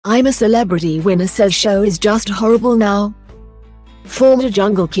I'm a Celebrity winner says show is just horrible now. Former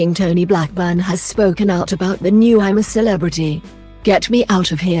Jungle King Tony Blackburn has spoken out about the new I'm a Celebrity, Get Me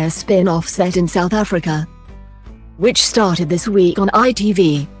Out of Here spin-off set in South Africa, which started this week on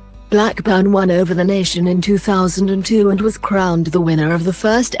ITV. Blackburn won over the nation in 2002 and was crowned the winner of the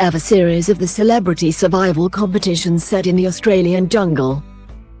first ever series of the celebrity survival competition set in the Australian jungle.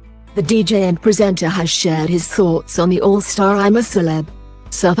 The DJ and presenter has shared his thoughts on the all-star I'm a Celeb,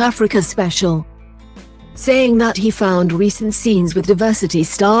 South Africa special, saying that he found recent scenes with diversity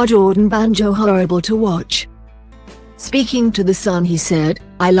star Jordan Banjo horrible to watch. Speaking to The Sun, he said,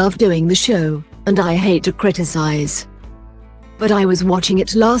 "I love doing the show, and I hate to criticize. But I was watching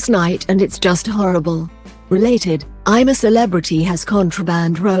it last night and it's just horrible." Related, I'm a Celebrity has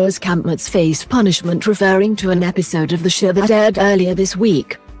contraband rowers Campmets faced punishment, referring to an episode of the show that aired earlier this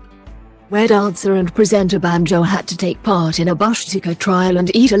week, where dancer and presenter Banjo had to take part in a bushtuka trial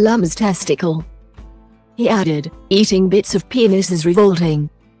and eat a llama's testicle. He added, "Eating bits of penis is revolting.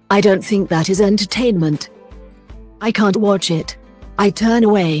 I don't think that is entertainment. I can't watch it. I turn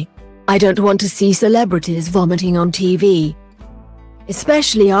away. I don't want to see celebrities vomiting on TV.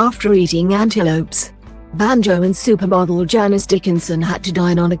 Especially after eating antelopes." Banjo and supermodel Janice Dickinson had to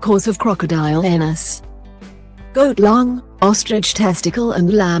dine on a course of crocodile anus, goat lung, ostrich testicle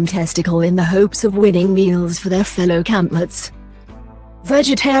and lamb testicle in the hopes of winning meals for their fellow campmates.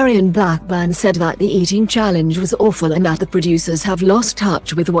 Vegetarian Blackburn said that the eating challenge was awful and that the producers have lost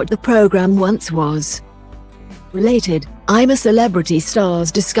touch with what the program once was. Related, I'm a Celebrity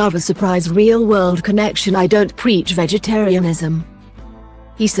stars discover surprise real-world connection. I don't preach vegetarianism.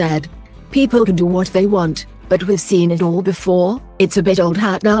 He said, "People can do what they want, but we've seen it all before. It's a bit old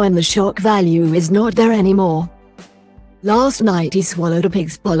hat now and the shock value is not there anymore. Last night he swallowed a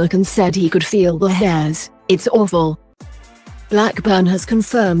pig's bollock and said he could feel the hairs. It's awful." Blackburn has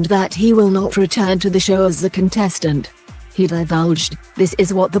confirmed that he will not return to the show as a contestant. He divulged, "This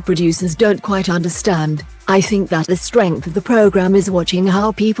is what the producers don't quite understand. I think that the strength of the program is watching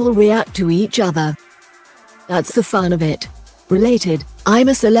how people react to each other. That's the fun of it." Related, I'm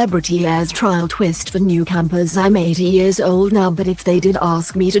a Celebrity airs trial twist for new campers. "I'm 80 years old now, but if they did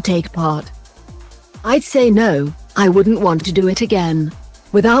ask me to take part, I'd say no. I wouldn't want to do it again,"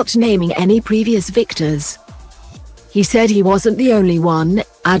 without naming any previous victors. He said he wasn't the only one,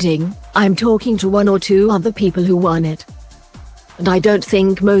 adding, "I'm talking to one or two other people who won it, and I don't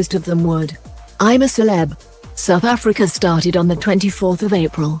think most of them would." I'm a Celeb, South Africa started on the 24th of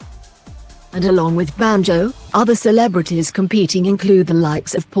April. And along with Banjo, other celebrities competing include the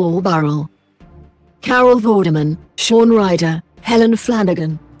likes of Paul Burrell, Carol Vorderman, Shaun Ryder, Helen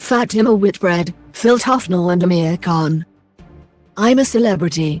Flanagan, Fatima Whitbread, Phil Tufnell and Amir Khan. I'm a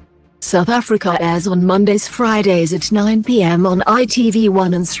Celebrity, South Africa airs on Mondays, Fridays at 9 p.m. on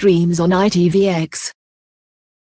ITV1 and streams on ITVX.